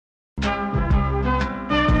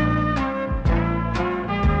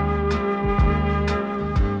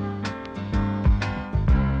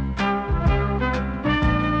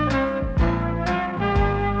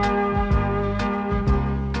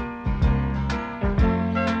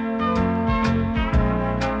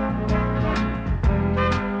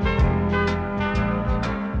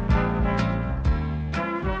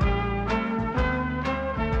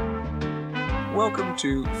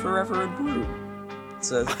to Forever in Bloom. It's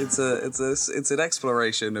an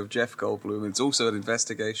exploration of Jeff Goldblum. It's also an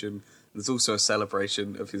investigation. It's also a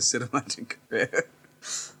celebration of his cinematic career.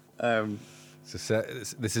 So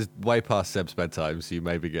this is way past Seb's bedtime, so you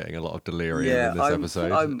may be getting a lot of delirium in this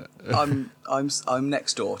episode. I'm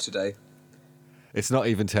next door today. It's not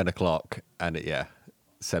even 10 o'clock, and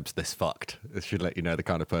Seb's this fucked. This should let you know the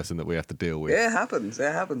kind of person that we have to deal with. Yeah, it happens.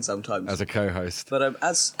 It happens sometimes. As a co-host. But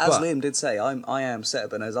as Liam did say, I am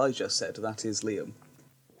Seb, and as I just said, that is Liam.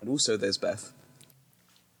 And also there's Beth.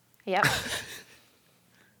 Yep.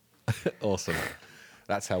 Awesome.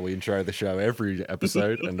 That's how we intro the show every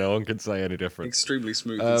episode, and no one can say any different. Extremely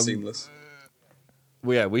smooth and seamless.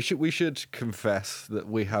 Well, yeah, we should confess that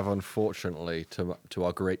we have, unfortunately, to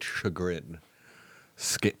our great chagrin,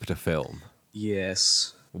 skipped a film.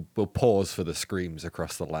 Yes. We'll pause for the screams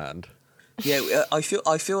across the land. Yeah, I feel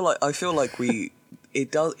like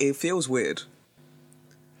it feels weird.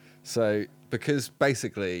 So, because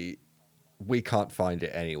basically we can't find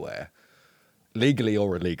it anywhere, legally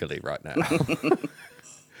or illegally right now.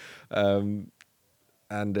 And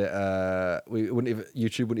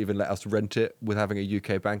YouTube wouldn't even let us rent it with having a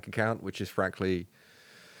UK bank account, which is frankly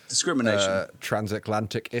discrimination.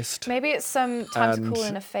 Transatlanticist. Maybe it's some time to call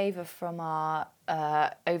in a favour from our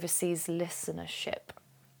overseas listenership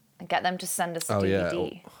and get them to send us a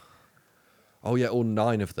DVD. Oh yeah, all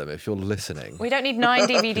 9 of them if you're listening. We don't need 9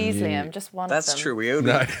 DVDs, Liam, just one of them. That's true, we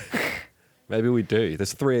only... No. Maybe we do.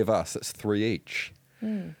 There's 3 of us, that's 3 each.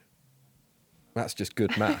 That's just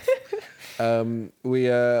good math. If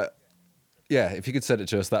you could send it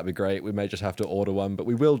to us, that'd be great. We may just have to order one, but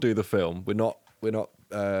we will do the film. We're not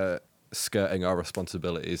skirting our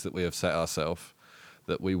responsibilities that we have set ourselves.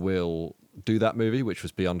 That we will do that movie, which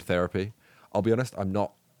was Beyond Therapy. I'll be honest, I'm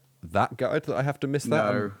not that gutted that I have to miss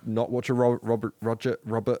that. No. I'm not watching Robert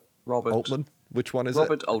Altman. Which one is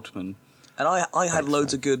Robert Altman. And I had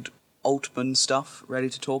loads of good Altman stuff ready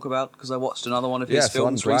to talk about because I watched another one of his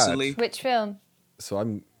films recently. Which film? So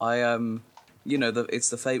I'm. It's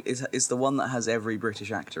the one that has every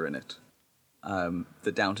British actor in it.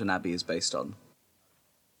 That Downton Abbey is based on.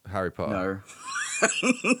 Harry Potter.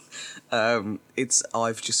 No.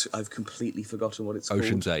 I've completely forgotten what it's called.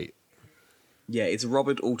 Ocean's 8. Yeah, it's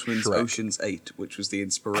Robert Altman's Shrek. Ocean's 8, which was the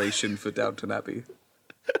inspiration for Downton Abbey.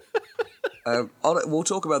 We'll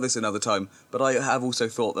talk about this another time, but I have also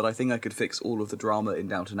thought that I think I could fix all of the drama in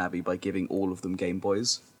Downton Abbey by giving all of them Game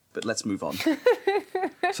Boys. But let's move on.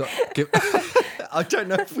 So, I don't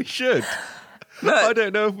know if we should. No, I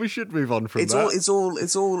don't know if we should move on from that.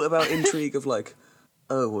 It's all about intrigue of like,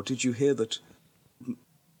 oh, well, did you hear that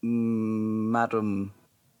Madam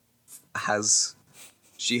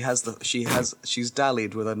she's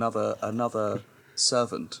dallied with another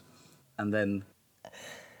servant, and then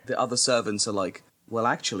the other servants are like, well,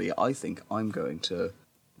 actually, I think I'm going to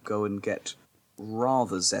go and get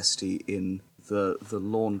rather zesty in the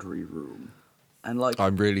laundry room. And like,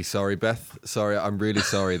 I'm really sorry, Beth. I'm really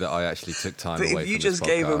sorry that I actually took time but away if you from just this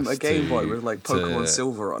gave him a podcast Game Boy with like Pokemon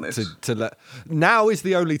Silver on it. Now is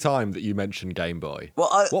the only time that you mention Game Boy. Well,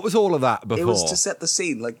 what was all of that before? It was to set the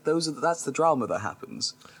scene. Like that's the drama that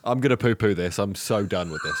happens. I'm gonna poo-poo this. I'm so done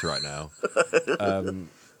with this right now.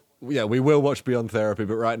 We will watch Beyond Therapy,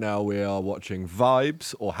 but right now we are watching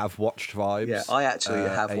Vibes, or have watched Vibes. Yeah, I actually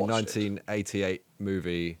have a watched 1988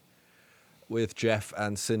 movie with Jeff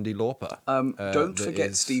and Cyndi Lauper. Don't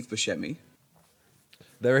forget Steve Buscemi.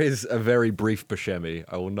 There is a very brief Buscemi.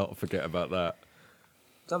 I will not forget about that.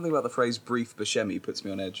 Something about the phrase brief Buscemi puts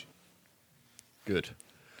me on edge. Good.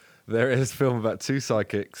 There is a film about 2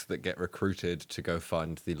 psychics that get recruited to go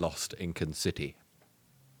find the lost Incan city.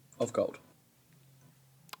 Of gold.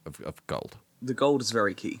 Of gold. The gold is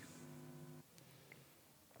very key.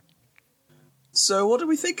 So what do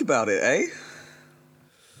we think about it, eh?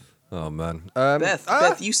 Oh, man.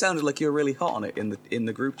 Beth, you sounded like you were really hot on it in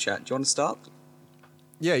the group chat. Do you want to start?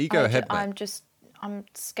 Yeah, you go ahead, I'm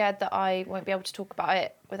scared that I won't be able to talk about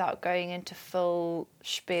it without going into full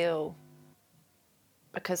spiel,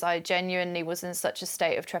 because I genuinely was in such a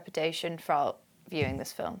state of trepidation throughout viewing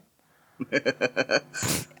this film.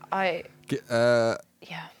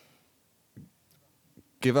 Yeah.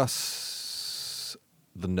 Give us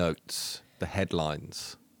the notes, the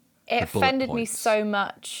headlines. It offended me so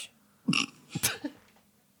much.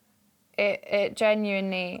 It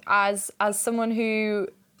genuinely, as someone who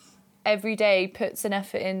every day puts an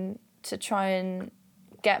effort in to try and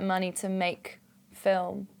get money to make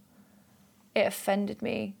film, it offended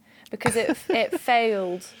me because it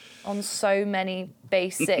failed on so many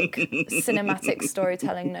basic cinematic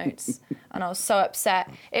storytelling notes, and I was so upset.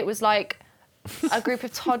 It was like a group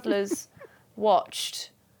of toddlers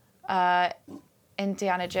watched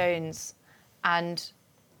Indiana Jones and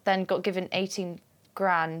then got given 18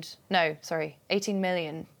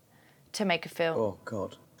 million to make a film. Oh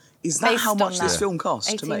God, is that Based how on much this that. film cost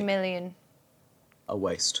to 18 make? million. A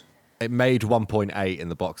waste. It made 1.8 in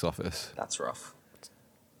the box office. That's rough.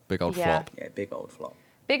 Big old Yeah. flop. Yeah, big old flop.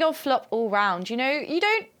 Big old flop all round. You know, you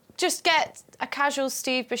don't just get a casual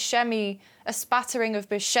Steve Buscemi, a spattering of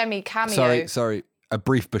Buscemi cameo. Sorry. A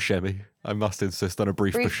brief Buscemi. I must insist on a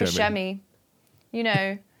brief Buscemi. Buscemi. You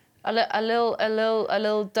know, a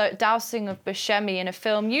little dousing of Buscemi in a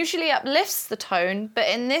film usually uplifts the tone, but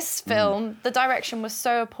in this film, the direction was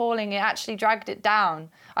so appalling it actually dragged it down.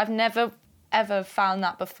 I've never ever found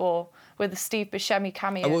that before with a Steve Buscemi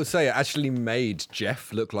cameo. I will say it actually made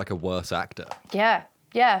Jeff look like a worse actor Yeah.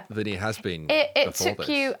 than he has been. It before took this.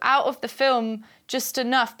 you out of the film just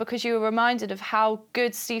enough because you were reminded of how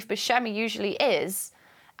good Steve Buscemi usually is,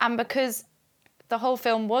 and because the whole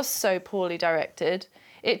film was so poorly directed,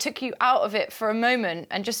 it took you out of it for a moment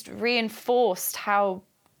and just reinforced how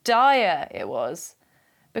dire it was.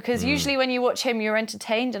 Because usually when you watch him, you're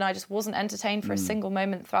entertained, and I just wasn't entertained for a single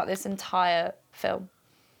moment throughout this entire film.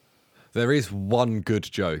 There is one good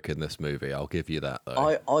joke in this movie. I'll give you that,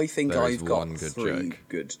 though. I think There is I've got one good 3 joke.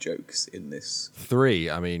 good jokes in this. 3,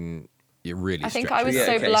 I mean, you really I think stretch I was it. Yeah,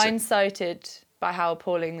 so okay, so- blindsided by how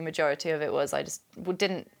appalling the majority of it was. I just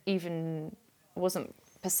wasn't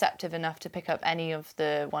perceptive enough to pick up any of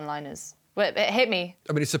the one-liners. But it hit me.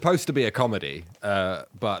 I mean, it's supposed to be a comedy,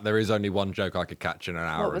 but there is only one joke I could catch in an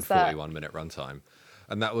hour and was that? 41-minute runtime.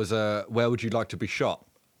 And that was, where would you like to be shot?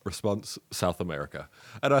 Response, South America.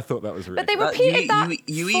 And I thought that was really But they good. repeated that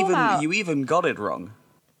format. you even got it wrong.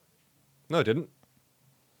 No, I didn't.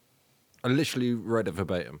 I literally read it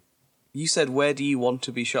verbatim. You said, "Where do you want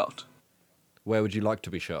to be shot?" Where would you like to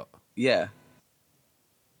be shot? Yeah.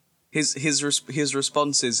 His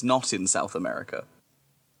response is not in South America.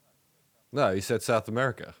 No, he said South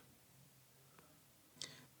America.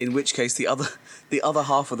 In which case, the other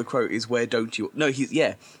half of the quote is, "Where don't you?" No,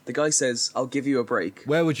 the guy says, "I'll give you a break."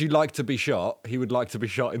 Where would you like to be shot? He would like to be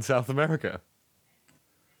shot in South America.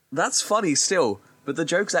 That's funny still, but the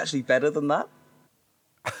joke's actually better than that.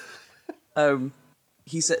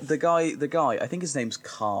 He said the guy. I think his name's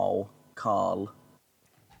Carl.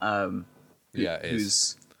 Yeah, it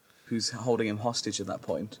is. Who's holding him hostage at that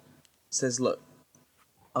point? Says, "Look,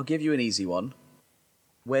 I'll give you an easy one.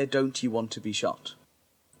 Where don't you want to be shot?"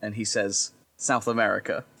 And he says, "South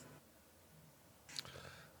America."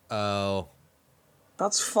 Oh,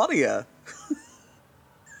 That's funnier.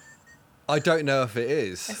 I don't know if it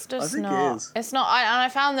is. It's just think it not. is. It's not. And I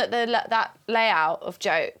found that that layout of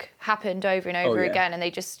joke happened over and over yeah. again, and they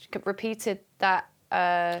just repeated that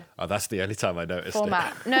Oh, that's the only time I noticed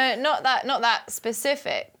format. it. No, not that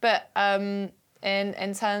specific, but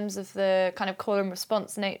in terms of the kind of call and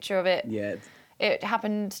response nature of it, Yeah. it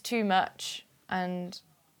happened too much, and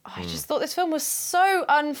I just thought this film was so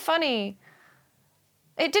unfunny.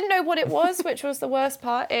 It didn't know what it was, which was the worst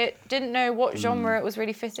part. It didn't know what genre it was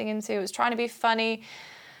really fitting into. It was trying to be funny,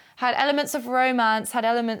 had elements of romance, had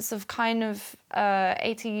elements of kind of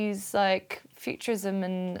 80s like futurism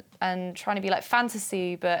and trying to be like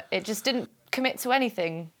fantasy, but it just didn't commit to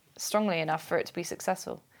anything strongly enough for it to be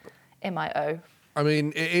successful. MIO. I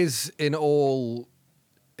mean, it is, in all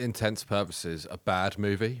intents purposes, a bad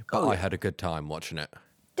movie, but I had a good time watching it.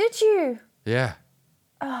 Did you? Yeah.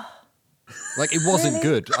 Like, it wasn't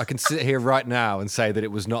good. I can sit here right now and say that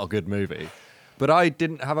it was not a good movie. But I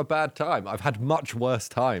didn't have a bad time. I've had much worse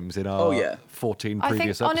times in our 14 I think,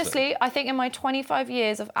 previous episodes. honestly, I think in my 25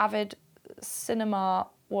 years of avid cinema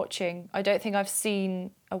watching, I don't think I've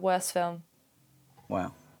seen a worse film.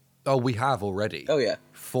 Wow. Oh, we have already. Oh yeah.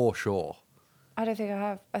 For sure. I don't think I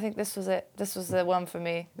have. I think this was it. This was the one for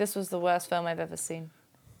me. This was the worst film I've ever seen.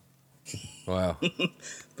 Wow.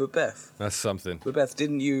 But Beth, That's something.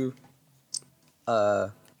 didn't you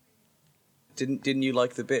didn't you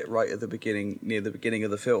like the bit right at the beginning, near the beginning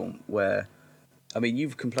of the film, where, I mean,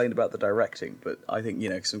 you've complained about the directing, but I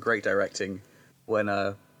think, some great directing when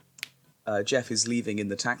Jeff is leaving in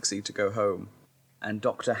the taxi to go home, and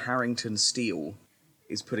Dr. Harrington Steele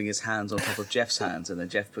is putting his hands on top of Jeff's hands, and then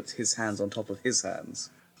Jeff puts his hands on top of his hands,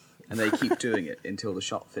 and they keep doing it until the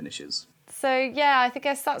shot finishes. So yeah, I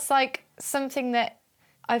guess that's like something that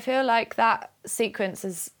I feel like that sequence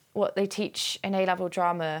is what they teach in A-level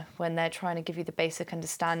drama when they're trying to give you the basic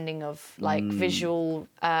understanding of like visual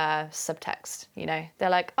subtext. They're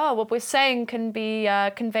like, oh, what we're saying can be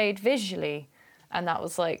conveyed visually, and that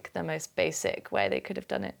was like the most basic way they could have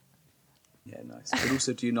done it. Yeah, nice. But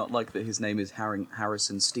also, do you not like that his name is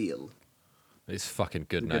Harrison Steele? It's a fucking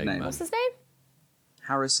good Good name, name. man. What's his name?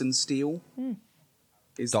 Harrison Steele.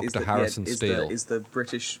 Dr. Harrison Steele. Is the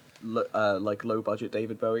British like low budget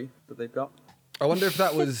David Bowie that they've got? I wonder if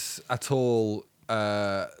that was at all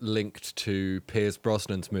linked to Pierce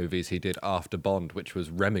Brosnan's movies he did after Bond, which was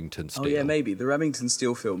Remington Steele. Oh yeah, maybe. The Remington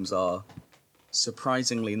Steele films are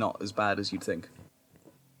surprisingly not as bad as you'd think.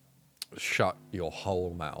 Shut your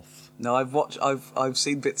whole mouth. No, I've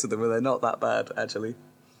seen bits of them and they're not that bad, actually.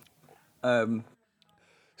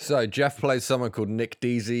 So Jeff plays someone called Nick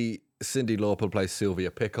Deasy. Cyndi Lauper plays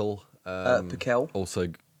Sylvia Pickle. Pickell. Also,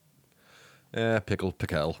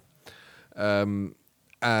 Pickle.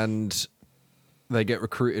 And they get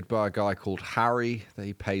recruited by a guy called Harry.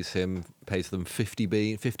 He pays them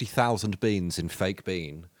 50,000 beans in fake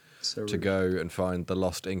bean to go and find the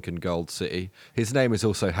lost Incan gold city. His name is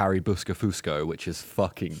also Harry Buscafusco, which is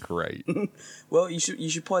fucking great. Well, you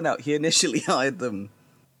should point out he initially hired them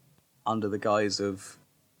under the guise of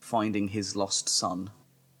finding his lost son.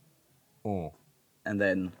 Oh. And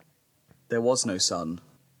then there was no son,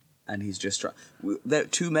 and he's just there are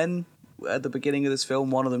two men at the beginning of this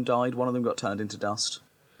film. One of them died, one of them got turned into dust.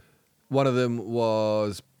 One of them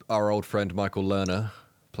was our old friend Michael Lerner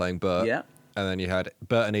playing Bert. Yeah. And then you had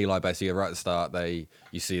Bert and Eli basically right at the start.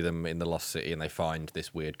 You see them in the Lost City and they find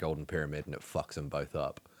this weird golden pyramid and it fucks them both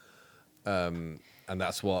up. And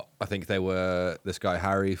that's what I think they were. This guy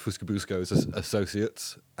Harry Fuscabusco's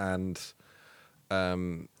associates, and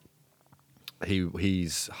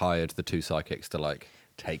he's hired the two psychics to like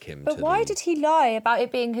take him. But why did he lie about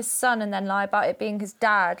it being his son and then lie about it being his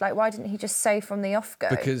dad? Like, why didn't he just say from the off go?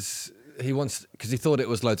 Because he thought it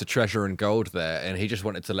was loads of treasure and gold there, and he just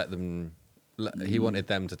wanted to let them. He wanted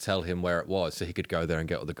them to tell him where it was, so he could go there and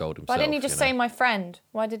get all the gold himself. Why didn't he just say my friend?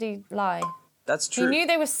 Why did he lie? That's true. He knew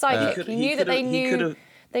they were psychic. He knew that they knew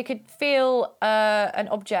they could feel an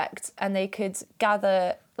object and they could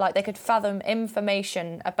gather, like they could fathom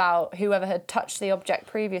information about whoever had touched the object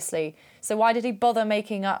previously. So why did he bother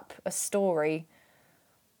making up a story?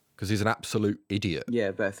 Because he's an absolute idiot.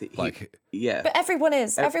 Yeah, Beth. Yeah. But everyone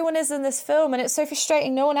is. Everyone is in this film, and it's so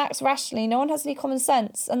frustrating. No one acts rationally. No one has any common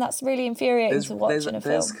sense, and that's really infuriating to watch in a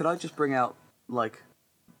film. Could I just bring out, like,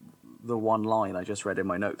 the one line I just read in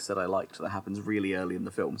my notes that I liked that happens really early in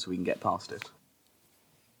the film so we can get past it?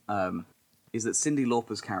 Is that Cyndi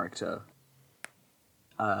Lauper's character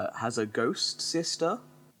has a ghost sister,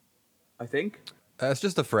 I think? It's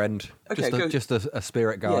just a friend. Okay, just a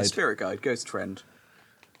spirit guide. Yeah, spirit guide, ghost friend.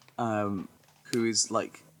 Who is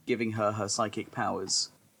like giving her psychic powers,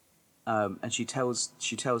 and she tells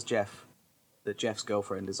Jeff that Jeff's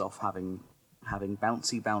girlfriend is off having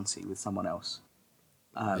bouncy with someone else.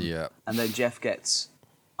 Yeah. And then Jeff gets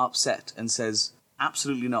upset and says,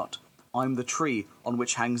 "Absolutely not. I'm the tree on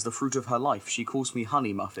which hangs the fruit of her life. She calls me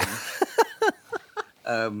Honey Muffin."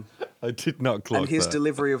 I did not clock and his that.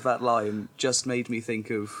 delivery of that line just made me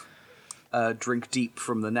think of "Drink deep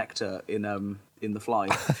from the nectar" in The Fly.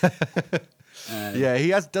 Yeah, he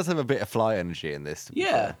does have a bit of Fly energy in this.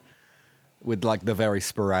 Yeah. With like the very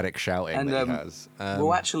sporadic shouting that he has.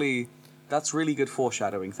 Well, actually, that's really good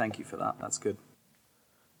foreshadowing. Thank you for that. That's good.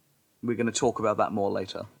 We're going to talk about that more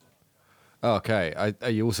later. Okay. Are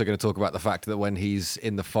you also going to talk about the fact that when he's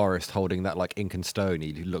in the forest holding that like Incan stone,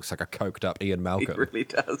 he looks like a coked up Ian Malcolm? He really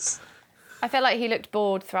does. I felt like he looked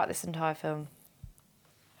bored throughout this entire film.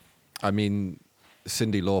 I mean,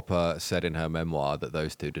 Cyndi Lauper said in her memoir that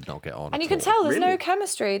those two did not get on. And you at can all. tell there's Really? no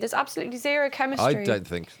chemistry. There's absolutely zero chemistry. I don't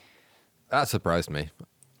think that surprised me.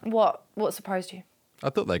 What surprised you? I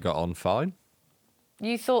thought they got on fine.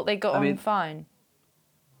 You thought they got on fine.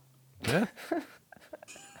 Yeah.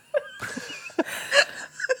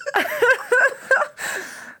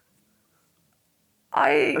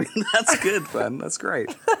 That's good, Ben. That's great.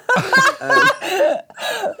 I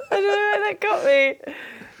don't know where that got me.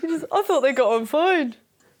 I thought they got on fine.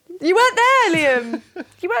 You weren't there, Liam.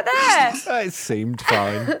 You weren't there. It seemed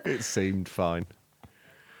fine. It seemed fine.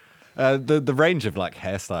 The range of like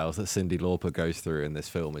hairstyles that Cyndi Lauper goes through in this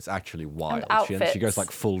film is actually wild. And She goes like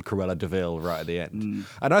full Cruella de Vil right at the end.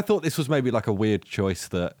 And I thought this was maybe like a weird choice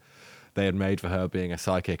that they had made for her being a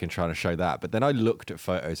psychic and trying to show that. But then I looked at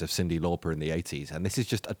photos of Cyndi Lauper in the 80s, and this is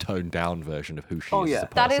just a toned down version of who she is as a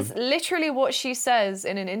person. That is literally what she says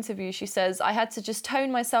in an interview. She says, I had to just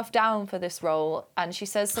tone myself down for this role. And she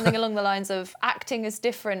says something along the lines of, acting is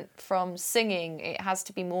different from singing. It has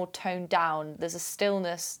to be more toned down. There's a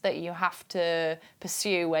stillness that you have to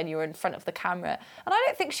pursue when you're in front of the camera. And I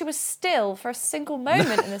don't think she was still for a single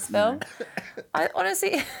moment in this film. I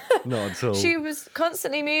honestly... Not at all. She was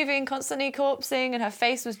constantly moving, constantly constantly corpsing and her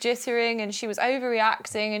face was jittering and she was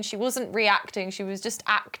overreacting and she wasn't reacting, she was just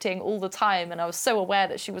acting all the time, and I was so aware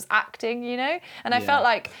that she was acting, you know? And I felt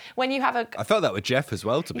like when you have a... I felt that with Jeff as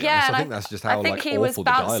well, to be Yeah, honest. and I think that's just how I think like he awful was the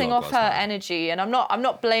bouncing dialogue off was, her man. energy, and I'm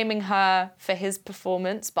not blaming her for his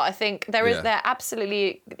performance, but I think there's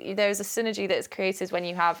a synergy that is created when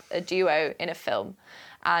you have a duo in a film,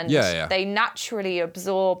 and they naturally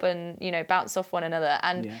absorb and, you know, bounce off one another.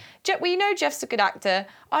 And we know Jeff's a good actor.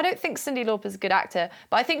 I don't think Cyndi Lauper's a good actor,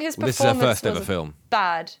 but I think his performance this is her first ever was film.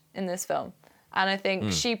 bad in this film, and I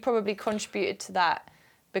think she probably contributed to that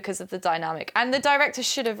because of the dynamic. And the director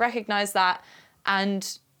should have recognised that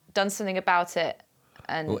and done something about it.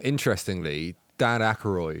 And Well, interestingly, Dan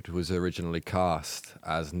Aykroyd was originally cast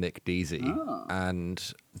as Nick Deasy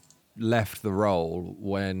and left the role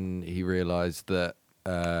when he realised that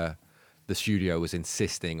the studio was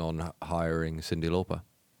insisting on hiring Cyndi Lauper.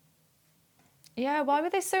 yeah, why were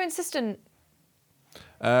they so insistent?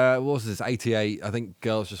 What was this? 88. I think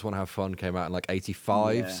Girls Just Want to Have Fun came out in like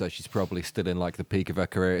 85, Yeah. so she's probably still in like the peak of her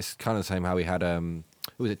career. It's kind of the same how we had who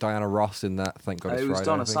was it, Diana Ross in that? Thank God It's it was Friday.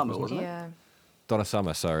 Donna I think, Summer, wasn't it? Yeah. Donna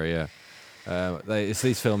Summer, sorry, yeah. It's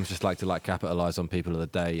these films just like to like capitalize on people of the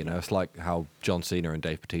day, you know. It's like how John Cena and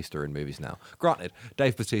Dave Bautista are in movies now. Granted,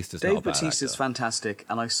 Dave Bautista's not a Dave bad Bautista's actor. fantastic,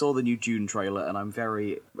 and I saw the new Dune trailer, and I'm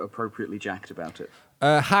very appropriately jacked about it.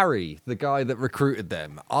 Harry, the guy that recruited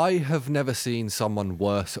them, I have never seen someone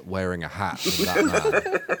worse at wearing a hat than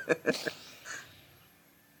that man.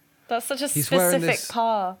 That's such a He's wearing specific this-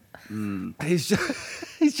 par.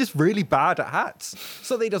 He's just really bad at hats.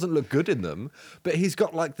 So that he doesn't look good in them, but he's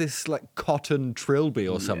got like this like cotton trilby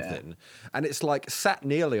or something, and it's like sat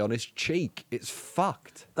nearly on his cheek. It's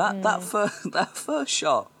fucked. That first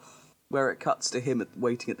shot where it cuts to him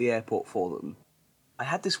waiting at the airport for them, I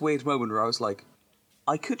had this weird moment where I was like,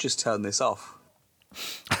 I could just turn this off.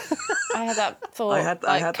 I had that thought I had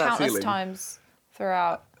that countless feeling. times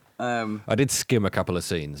throughout. I did skim a couple of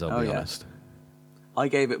scenes, I'll be yeah. honest. I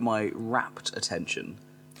gave it my rapt attention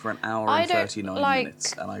for an hour I and don't 39 like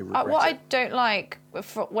minutes, and I regret what I it. don't like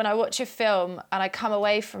when I watch a film and I come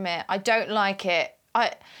away from it, I don't like it.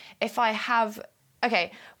 What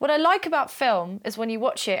I like about film is when you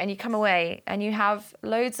watch it and you come away and you have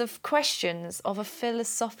loads of questions of a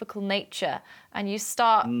philosophical nature, and you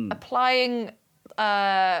start applying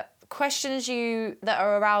questions that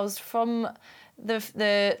are aroused from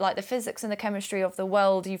the physics and the chemistry of the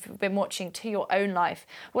world you've been watching to your own life.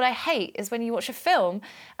 What I hate is when you watch a film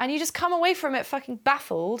and you just come away from it fucking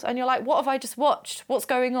baffled, and you're like, what have I just watched? What's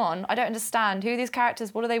going on? I don't understand. Who are these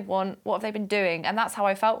characters? What do they want? What have they been doing? And that's how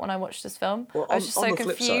I felt when I watched this film. Well, I was just on so the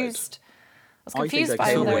flip side, confused. I was I think confused I by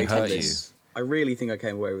came all their away with hurt you. intentions. this. I really think I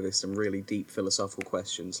came away with this some really deep philosophical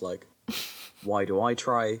questions, like, why do I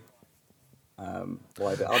try?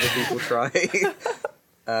 Why do other people try?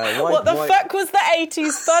 What the fuck was the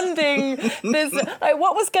 80s funding?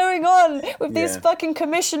 What was going on with these fucking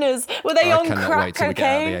commissioners? Were they I on cannot crack wait till we get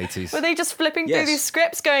out of the cocaine? 80s. Were they just flipping through Yes. these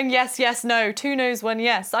scripts going, yes, yes, no, 2 no's, 1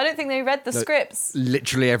 yes? I don't think they read the scripts.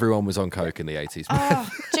 Literally everyone was on coke in the 80s. Oh,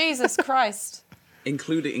 Jesus Christ.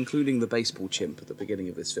 Including the baseball chimp at the beginning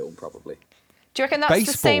of this film, probably. Do you reckon that's the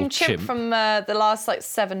Baseball same chimp chimp? from the last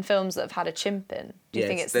 7 films that have had a chimp in? Do you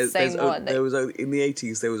think it's the same one? There was in the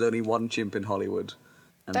 80s. There was only one chimp in Hollywood.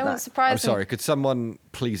 And Don't that- surprise I'm me. sorry, could someone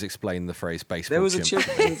please explain the phrase baseball There was a chimp?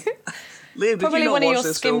 chimp. Liam, did Probably you not one of watch your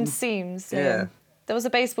this skimmed film? seams. Yeah. There was a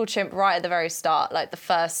baseball chimp right at the very start, like the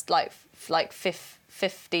first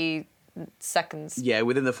 50 seconds. Yeah,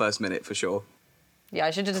 within the first minute for sure. Yeah,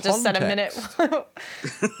 I should have just said a minute.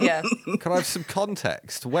 Yeah. Can I have some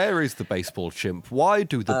context? Where is the baseball chimp? Why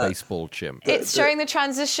do the baseball chimp? It's showing the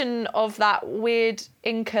transition of that weird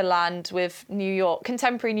Inca land with New York,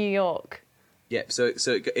 contemporary New York. Yeah, so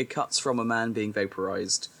it cuts from a man being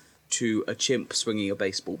vaporized to a chimp swinging a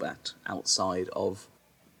baseball bat outside of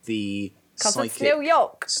the 'Cause it's psychic New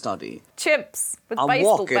York. study. Chimps with I'm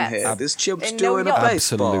baseball walking bats. here. This chimp's in doing New a York.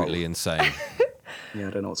 baseball. Absolutely insane. Yeah,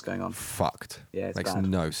 I don't know what's going on. Fucked. Yeah, it's Makes bad.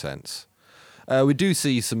 no sense. We do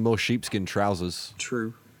see some more sheepskin trousers.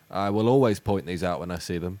 True. I will always point these out when I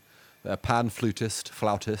see them. A pan flutist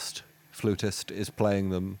is playing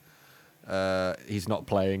them. He's not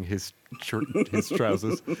playing his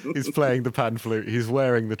trousers. He's playing the pan flute. He's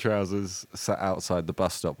wearing the trousers. Sat outside the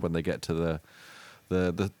bus stop when they get to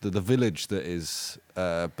the village that is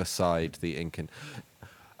beside the Incan.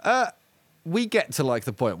 We get to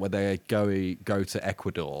the point where they go to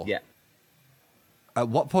Ecuador. Yeah. At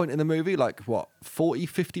what point in the movie? 40,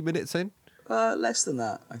 50 minutes in? Less than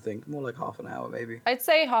that, I think. More like half an hour, maybe. I'd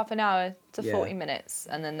say half an hour to Yeah. 40 minutes,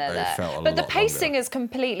 and then they're It there. felt a But the lot pacing longer. is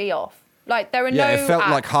completely off. Like there are Yeah, no it felt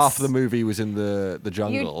like half acts. the movie was in the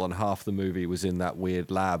jungle and half the movie was in that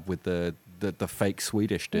weird lab with the fake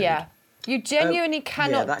Swedish dude. Yeah, you genuinely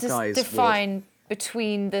cannot that guy is define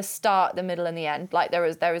between the start, the middle, and the end. Like there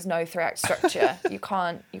is no 3-act structure. you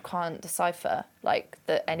can't decipher like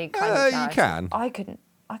any kind of narrative. You can. I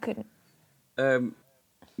couldn't.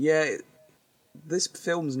 Yeah, this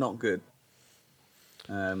film's not good.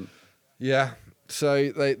 Yeah.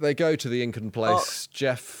 So they go to the Incan place.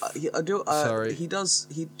 Jeff. Sorry.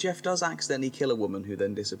 Jeff does accidentally kill a woman who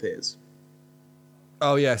then disappears.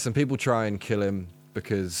 Oh yeah, some people try and kill him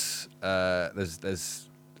because there's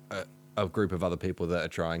a group of other people that are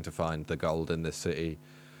trying to find the gold in this city.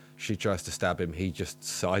 She tries to stab him. He just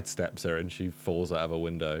sidesteps her and she falls out of a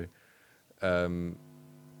window. Then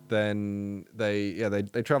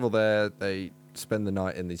they travel there. They spend the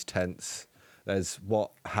night in these tents. There's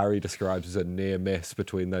what Harry describes as a near miss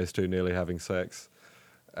between those two nearly having sex.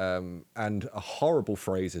 And a horrible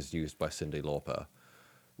phrase is used by Cyndi Lauper,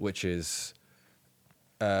 which is,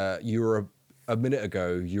 you were a minute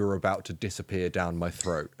ago, you were about to disappear down my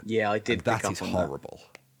throat. Yeah, I did. And that is horrible.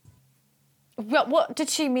 What did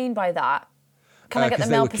she mean by that? Can I get the 'cause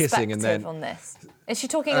they male were kissing perspective and then- on this? Is she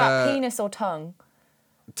talking about penis or tongue?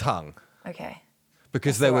 Tongue. Okay.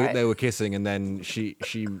 Because That's they all right. were kissing and then he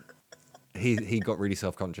got really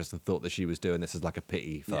self-conscious and thought that she was doing this as like a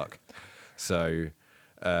pity fuck. Yeah. So,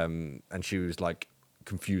 and she was like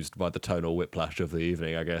confused by the tonal whiplash of the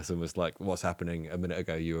evening, I guess, and was like, what's happening? A minute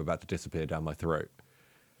ago, you were about to disappear down my throat.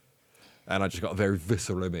 And I just got a very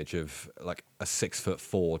visceral image of like a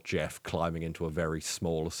 6'4" Jeff climbing into a very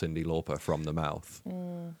small Cyndi Lauper from the mouth.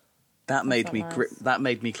 That made me that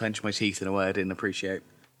made me clench my teeth in a way I didn't appreciate.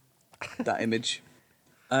 That image.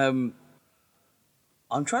 I'm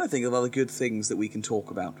trying to think of other good things that we can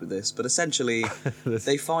talk about with this, but essentially,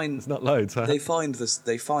 they find it's not loads. Huh? They find this.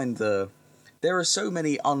 They find the. There are so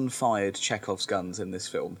many unfired Chekhov's guns in this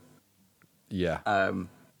film. Yeah.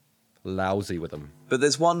 Lousy with them. But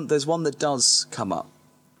there's one that does come up,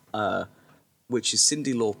 which is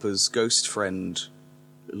Cyndi Lauper's ghost friend,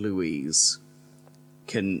 Louise.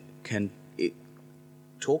 It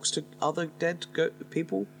talks to other dead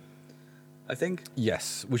people. I think.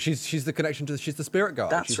 Yes, well, she's the connection to she's the spirit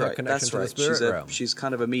guide. That's she's right. Connection That's to right. The spirit realm. She's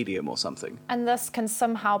kind of a medium or something. And thus can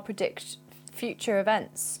somehow predict future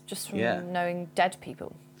events just from knowing dead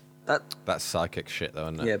people. That's psychic shit, though,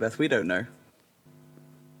 isn't it? Yeah, Beth, we don't know.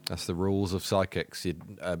 That's the rules of psychics.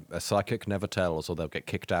 A psychic never tells, or they'll get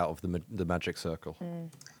kicked out of the magic circle.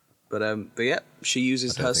 But yeah, she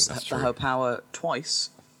uses I don't think that's true. her power twice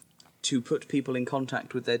to put people in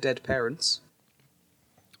contact with their dead parents.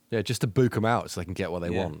 Yeah, just to book them out so they can get what they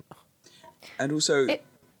want. And also,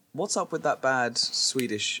 what's up with that bad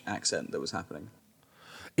Swedish accent that was happening?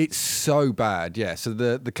 It's so bad, yeah. So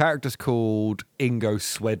the character's called Ingo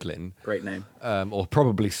Swedlin. Great name. Or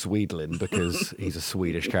probably Swedlin because he's a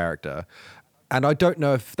Swedish character. And I don't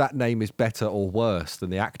know if that name is better or worse than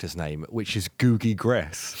the actor's name, which is Googie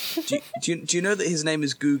Gress. do you know that his name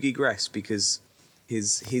is Googie Gress because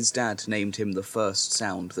his dad named him the first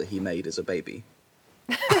sound that he made as a baby?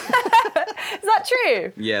 Is that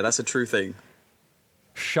true? Yeah, that's a true thing.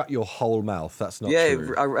 Shut your whole mouth. That's not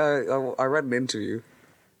true. Yeah, I read an interview.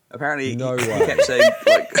 Apparently, No he way. kept saying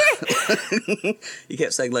like he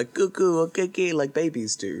kept saying like "goo goo" or "gigi" like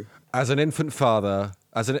babies do. As an infant,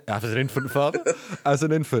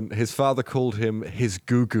 his father called him his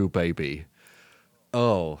goo-goo baby.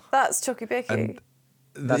 Oh, That's Chucky Bicky. and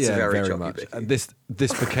That's very Chucky much. Bicky. And this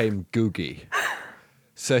became Googie.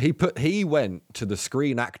 So he went to the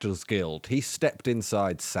Screen Actors Guild. He stepped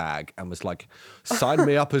inside SAG and was like, "Sign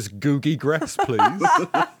me up as Googie Gress, please."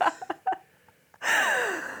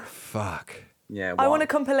 Fuck. Yeah, I want a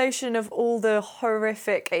compilation of all the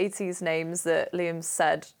horrific 80s names that Liam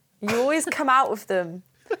said. You always come out with them.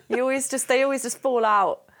 They always just fall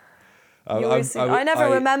out. I never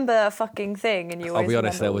remember a fucking thing, and you always I'll be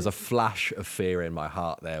honest, remember there was a flash of fear in my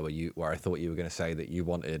heart there where I thought you were going to say that you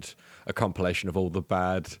wanted a compilation of all the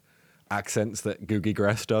bad accents that Googie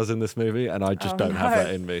Gress does in this movie, and I just don't have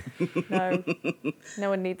that in me. No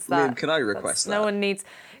one needs that. Liam, can I request that? No one needs.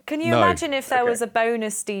 Can you No. imagine if there Okay. was a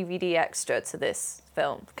bonus DVD extra to this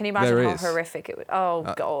film? Can you imagine There how is. horrific it would?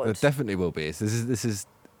 Oh God! There definitely will be. This is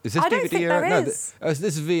this I don't DVD think era? there No, is.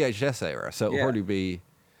 this is VHS era, so it'll Yeah. probably be.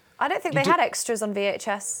 I don't think You they did- had extras on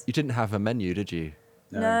VHS. You didn't have a menu, did you?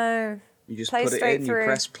 No. You just Play put it straight in, through. you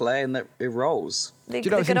press play, and it rolls. The, Do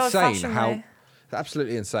you know the it's good insane old-fashioned how way. it's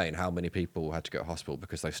absolutely insane how many people had to go to hospital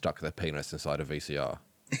because they stuck their penis inside a VCR.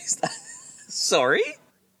 Sorry?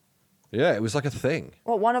 Yeah, it was like a thing.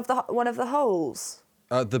 What, one of the holes?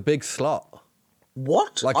 The big slot.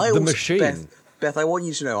 What? Like I the also- machine. Beth, I want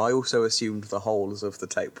you to know, I also assumed the holes of the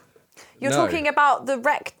tape. You're No. talking about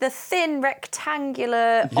the thin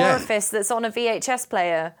rectangular Yeah. orifice that's on a VHS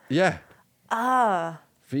player. Yeah. Ah.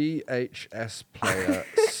 VHS player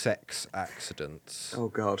sex accidents. Oh,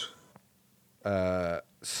 God.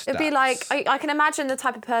 It'd be like, Stats. I can imagine the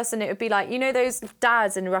type of person it would be like, you know those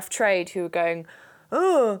dads in rough trade who are going,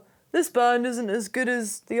 oh, this band isn't as good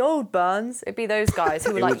as the old bands. It'd be those guys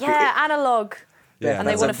who were It like, would be- yeah, analog. Yeah, And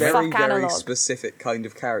they That's want a to very, fuck very analog. specific kind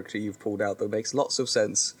of character you've pulled out that makes lots of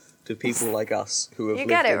sense to people like us who have You lived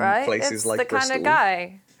get it, in right? places It's like the Bristol. kind of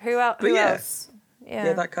guy. Who yeah. else?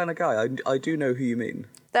 Yeah, that kind of guy. I do know who you mean.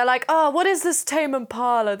 They're like, oh, what is this Tame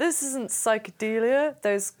Impala? This isn't psychedelia.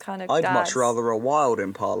 Those kind of I'd dads. much rather a wild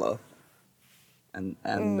Impala. And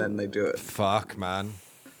then they do it. Fuck, man.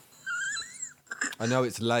 I know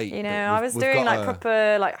it's late. You know, but I was we've doing got like a-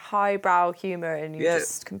 proper like highbrow humor, and you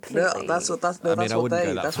just completely. No, that's what that's, no, I mean, that's I what wouldn't they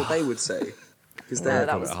go that that's what far. they would say. Because No, they're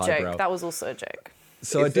that was a highbrow. joke. That was also a joke.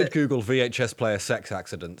 So I if did it- Google VHS player sex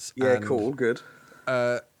accidents. yeah, and, cool, good.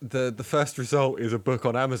 The first result is a book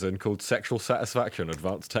on Amazon called Sexual Satisfaction: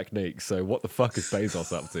 Advanced Techniques. So what the fuck is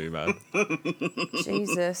Bezos up to, man?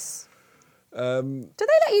 Jesus. Do they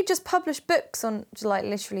let you just publish books on like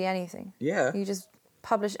literally anything? Yeah. You just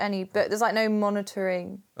publish any book. There's like no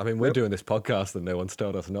monitoring. I mean, we're doing this podcast and no one's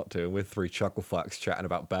told us not to, and we're three chuckle fucks chatting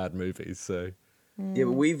about bad movies. So Yeah,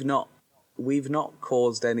 but we've not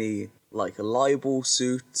caused any like libel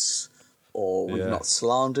suits or we've Yeah. not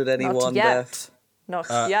slandered anyone. Not yet. Beth.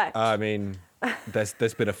 Not yet. I mean,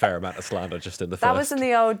 there's been a fair amount of slander just in the that first. was in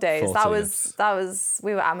the old days. 40 minutes. That was.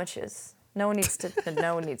 We were amateurs. No one needs to.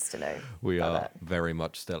 No one needs to know. We about are that. very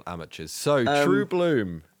much still amateurs. So True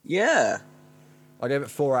Bloom, Yeah, I gave it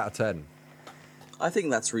 4 out of 10. I think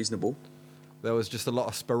that's reasonable. There was just a lot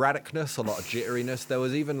of sporadicness, a lot of jitteriness. There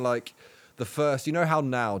was even like the first, you know how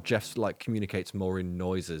now Jeff like communicates more in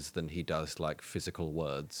noises than he does like physical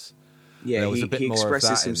words. Yeah, There was he, a bit he more of expresses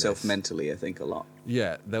that in himself this. mentally, I think, a lot.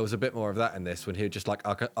 Yeah, there was a bit more of that in this when he would just like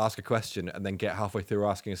ask a question and then get halfway through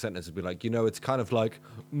asking a sentence and be like, you know, it's kind of like,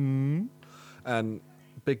 and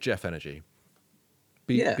big Jeff energy.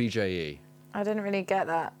 Yeah. BJE. I didn't really get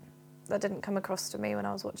that. That didn't come across to me when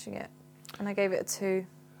I was watching it, and I gave it a 2.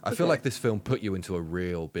 I feel like this film put you into a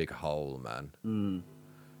real big hole, man. It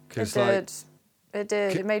Because did. It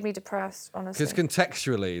did. It made me depressed, honestly. Because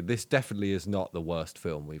contextually, this definitely is not the worst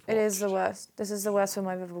film we've watched. It is the worst. This is the worst film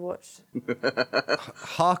I've ever watched.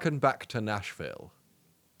 Harken back to Nashville.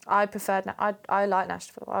 I preferred. I like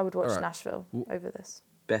Nashville. I would watch Alright. Nashville over this.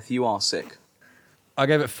 Beth, you are sick. I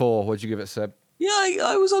gave it 4. What'd you give it, Seb? Yeah,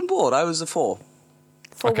 I was on board. I was a 4.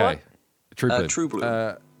 For Okay. what? True Bloom. True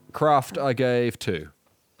Bloom. Craft, I gave 2.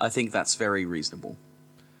 I think that's very reasonable.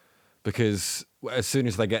 Because as soon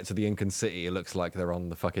as they get to the Incan City, it looks like they're on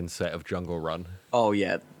the fucking set of Jungle Run. Oh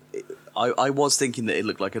yeah, I was thinking that it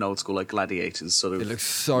looked like an old school like Gladiators sort of. It looks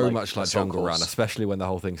so much like assault Jungle Run, course. especially when the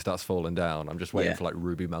whole thing starts falling down. I'm just waiting Yeah. for like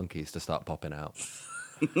ruby monkeys to start popping out.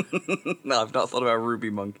 No, I've not thought about Ruby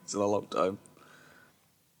Monkeys in a long time.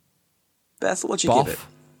 Beth, what'd you give it? Boff.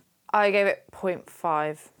 I gave it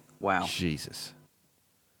 0.5. Wow. Jesus.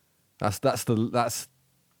 That's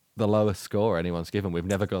the lowest score anyone's given. We've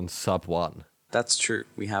never gone sub 1. That's true.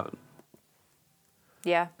 We haven't.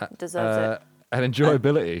 Yeah, deserves it. And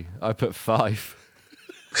enjoyability, I put 5.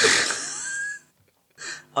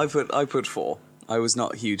 I put 4. I was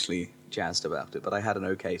not hugely jazzed about it, but I had an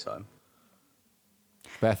okay time.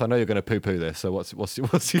 Beth, I know you're going to poo-poo this, so what's your...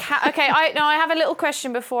 Okay, I have a little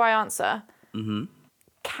question before I answer. Mm-hmm.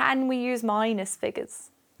 Can we use minus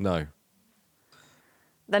figures? No.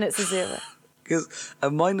 Then it's a 0. Because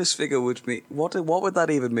a minus figure would mean what would that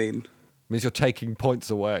even mean? Means you're taking points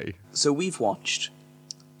away. So we've watched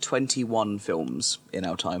 21 films in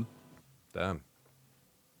our time, Damn.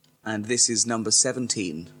 and this is number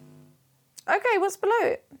 17. Okay, what's below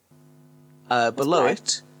it? Below below?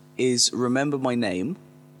 it is Remember My Name,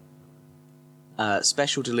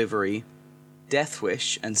 Special Delivery, Death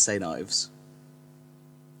Wish, and St. Ives.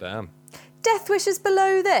 Damn. Death Wish is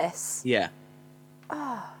below this. Yeah.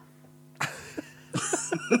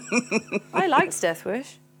 I liked Death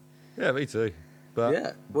Wish. Yeah, me too. But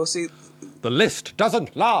Yeah. Well, see, the list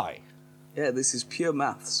doesn't lie. yeah, this is pure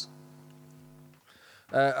maths.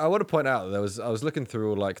 I want to point out that I was looking through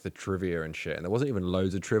all like the trivia and shit, and there wasn't even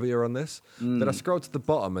loads of trivia on this. Then I scrolled to the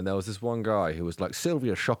bottom, and there was this one guy who was like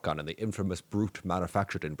Sylvia shotgun and the infamous Brute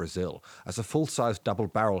manufactured in Brazil as a full-size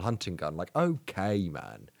double-barrel hunting gun. Like, okay,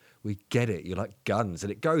 man, we get it. You like guns,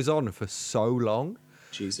 and it goes on for so long.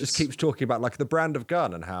 Jesus. Just keeps talking about like the brand of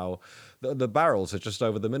gun and how the barrels are just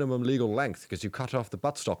over the minimum legal length because you cut off the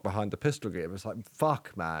buttstock behind the pistol grip. It's like,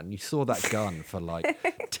 fuck, man, you saw that gun for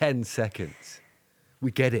like 10 seconds.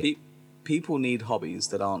 We get it. People need hobbies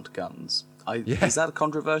that aren't guns. Yeah. Is that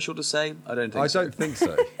controversial to say? I don't think so. I don't think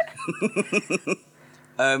so.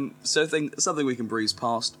 Something we can breeze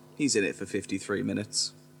past. He's in it for 53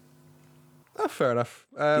 minutes. Oh, fair enough.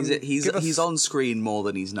 He's on screen more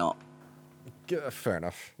than he's not. Fair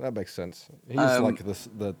enough. That makes sense. He's like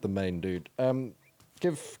the main dude.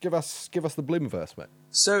 Give us the Bloomverse, mate.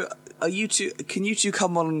 So, can you two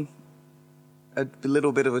come on a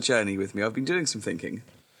little bit of a journey with me? I've been doing some thinking.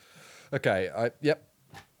 Okay. Yep.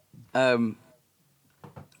 And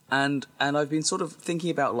I've been sort of thinking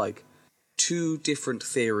about like two different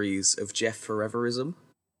theories of Jeff Foreverism.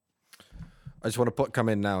 I just want to come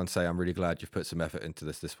in now and say I'm really glad you've put some effort into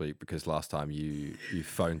this week because last time you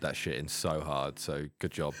phoned that shit in so hard. So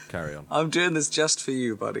good job. Carry on. I'm doing this just for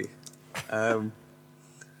you, buddy. There's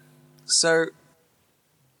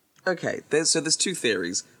two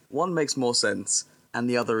theories. One makes more sense, and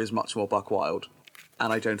the other is much more buck wild.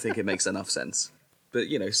 And I don't think it makes enough sense. But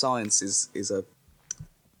science is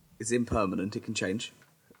impermanent; it can change.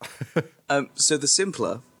 So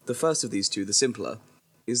the first of these two, the simpler,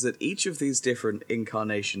 is that each of these different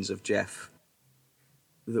incarnations of Jeff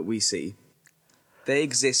that we see, they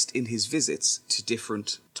exist in his visits to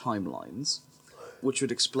different timelines, which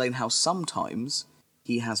would explain how sometimes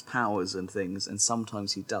he has powers and things, and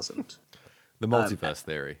sometimes he doesn't. The multiverse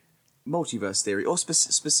theory. Multiverse theory, or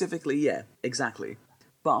specifically, yeah, exactly.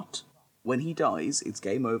 But when he dies, it's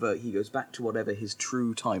game over. He goes back to whatever his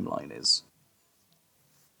true timeline is.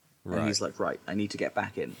 Right. And he's like, right, I need to get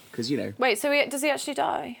back in. Because, Wait, so does he actually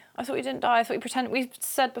die? I thought he didn't die. I thought we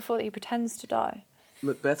said before that he pretends to die.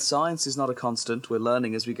 Look, Beth, science is not a constant. We're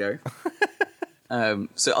learning as we go.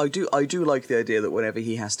 So I do like the idea that whenever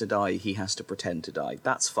he has to die, he has to pretend to die.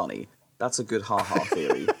 That's funny. That's a good ha-ha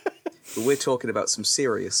theory. But we're talking about some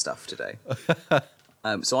serious stuff today.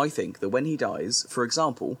 So I think that when he dies, for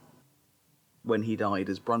example, when he died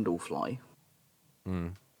as Brundlefly,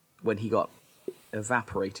 when he got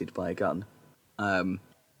evaporated by a gun,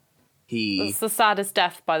 It's the saddest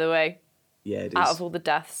death, by the way. Yeah, it is. Out of all the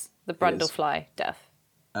deaths, the Brundlefly death.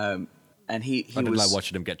 And he I didn't was like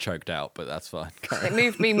watching him get choked out, but that's fine. It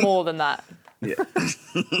moved me more than that. Yeah.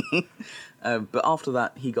 But after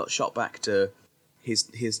that, he got shot back to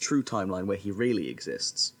his true timeline where he really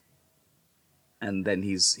exists, and then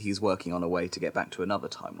he's working on a way to get back to another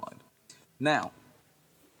timeline. Now,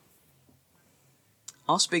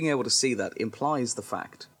 us being able to see that implies the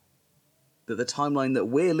fact that the timeline that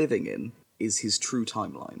we're living in is his true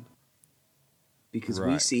timeline, because we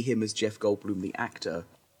Right. see him as Jeff Goldblum, the actor,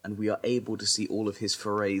 and we are able to see all of his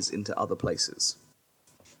forays into other places.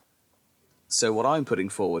 So what I'm putting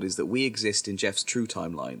forward is that we exist in Jeff's true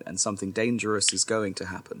timeline, and something dangerous is going to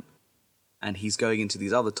happen. And he's going into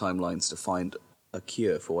these other timelines to find a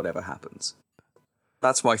cure for whatever happens.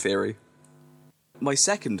 That's my theory. My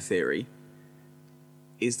second theory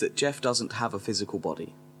is that Jeff doesn't have a physical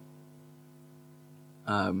body.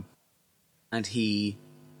 And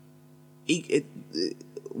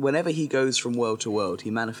whenever he goes from world to world,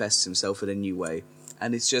 he manifests himself in a new way.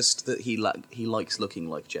 And it's just that he likes looking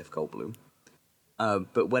like Jeff Goldblum.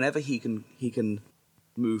 But whenever he can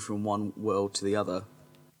move from one world to the other,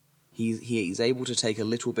 he's able to take a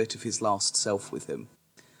little bit of his last self with him.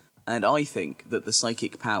 And I think that the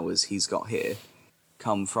psychic powers he's got here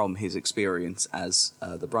come from his experience as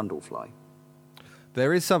the Brundlefly.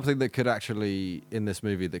 There is something that could actually, in this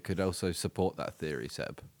movie, that could also support that theory,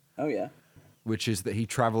 Seb. Oh, yeah. Which is that he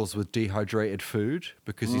travels with dehydrated food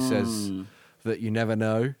because he says that you never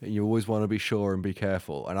know and you always want to be sure and be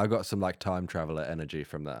careful. And I got some like time traveler energy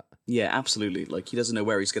from that. Yeah, absolutely. Like, he doesn't know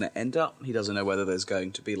where he's going to end up. He doesn't know whether there's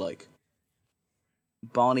going to be, like,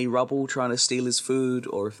 Barney Rubble trying to steal his food,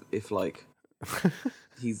 or if like,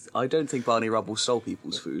 I don't think Barney Rubble stole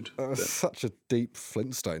people's food. That was such a deep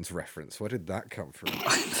Flintstones reference. Where did that come from?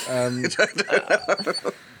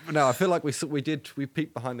 No, I feel like we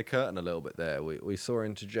peeked behind the curtain a little bit there. We saw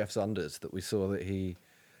into Jeff's unders that we saw that he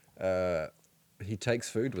takes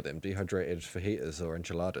food with him, dehydrated fajitas or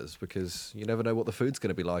enchiladas, because you never know what the food's going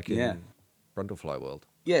to be like in Brundlefly world.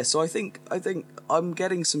 Yeah, so I think I'm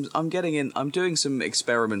doing some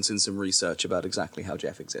experiments and some research about exactly how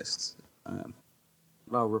Jeff exists.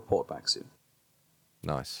 I'll report back soon.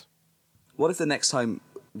 Nice. What if the next time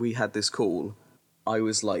we had this call, I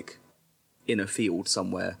was like in a field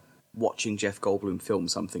somewhere watching Jeff Goldblum film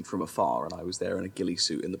something from afar, and I was there in a ghillie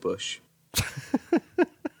suit in the bush.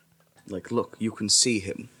 Like, look, you can see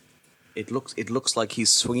him. It looks like he's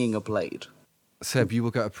swinging a blade. Seb, you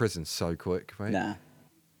will go to prison so quick, mate. Nah,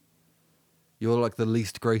 You're like the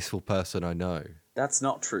least graceful person I know. that's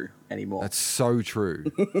not true anymore. That's so true.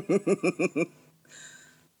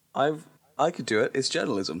 I could do it. It's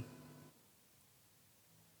journalism.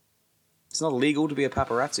 It's not illegal to be a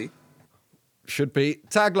paparazzi. Should be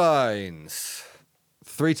taglines.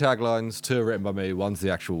 3 taglines, 2 are written by me, 1's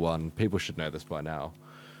the actual one. People should know this by now.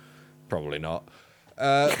 Probably not.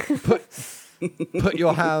 Put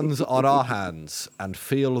your hands on our hands and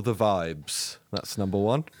feel the vibes. That's number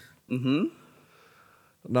 1. Mm-hmm.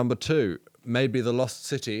 Number 2, maybe the lost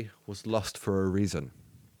city was lost for a reason.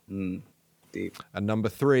 Deep. And number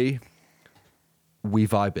 3, we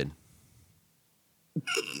vibin'.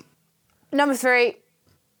 Number 3.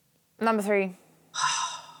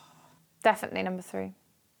 Definitely number 3.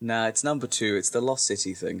 Nah, it's number 2. It's the Lost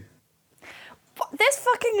City thing. This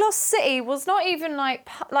fucking Lost City was not even like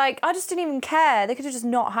I just didn't even care. They could have just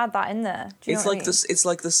not had that in there. Do you It's know what like I mean? this. It's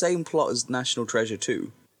like the same plot as National Treasure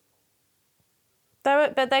 2.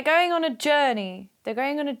 But they're going on a journey. They're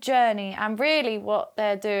going on a journey, and really, what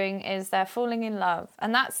they're doing is they're falling in love,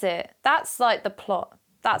 and that's it. That's like the plot.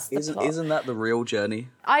 That's the plot. Isn't that the real journey?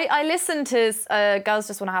 I listened to Girls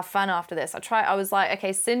Just Want to Have Fun after this. I was like,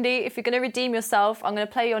 okay, Cindy, if you're going to redeem yourself, I'm going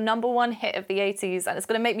to play your number 1 hit of the 80s, and it's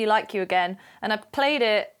going to make me like you again. And I played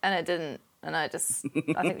it, and it didn't. And I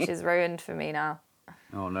think she's ruined for me now.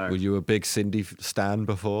 Oh no. Were you a big Cindy stan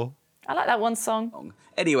before? I like that one song.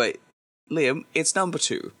 Anyway, Liam, it's number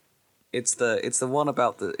 2. It's the one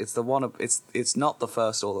about the. It's not the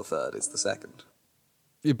first or the third. It's the second.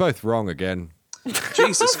 You're both wrong again.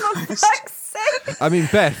 Jesus For Christ. fuck's sake. I mean,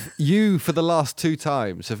 Beth, you for the last 2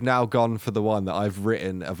 times have now gone for the one that I've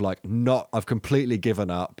written of like I've completely given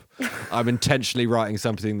up. I'm intentionally writing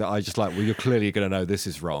something that I just like, well, you're clearly going to know this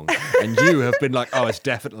is wrong. And you have been like, oh, it's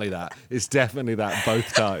definitely that. It's definitely that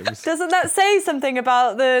both times. Doesn't that say something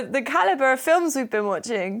about the caliber of films we've been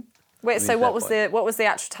watching? Wait, so fair what was point. the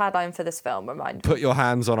actual tagline for this film? Remind me. Put your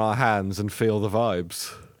hands on our hands and feel the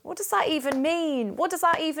vibes. What does that even mean? What does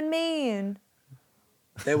that even mean?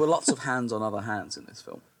 There were lots of hands on other hands in this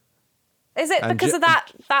film. Is it And because of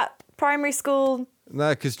that primary school? No,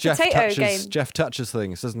 because Jeff Potato game. touches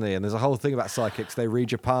things, doesn't he? And there's a whole thing about psychics. They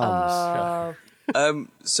read your palms.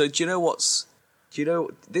 So do you know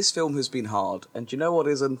this film has been hard, and do you know what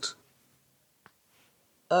isn't?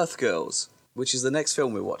 Earth Girls, which is the next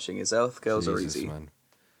film we're watching, is Earth Girls Are Jesus, Easy. man.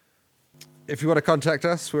 If you want to contact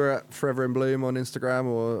us, we're at Forever in Bloom on Instagram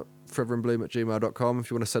or foreverinbloom@gmail.com. If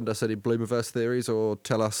you want to send us any Bloomiverse theories or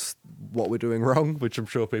tell us what we're doing wrong, which I'm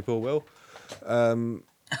sure people will.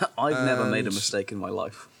 I've never made a mistake in my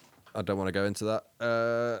life. I don't want to go into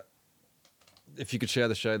that. If you could share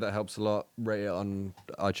the show, that helps a lot. Rate it on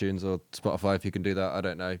iTunes or Spotify if you can do that. I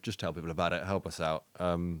don't know. Just tell people about it. Help us out.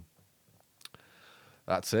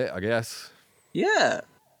 That's it, I guess. Yeah,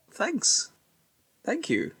 thanks. Thank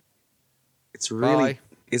you. It's Bye.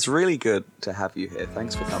 really good to have you here.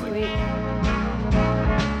 Thanks for coming. Sweet.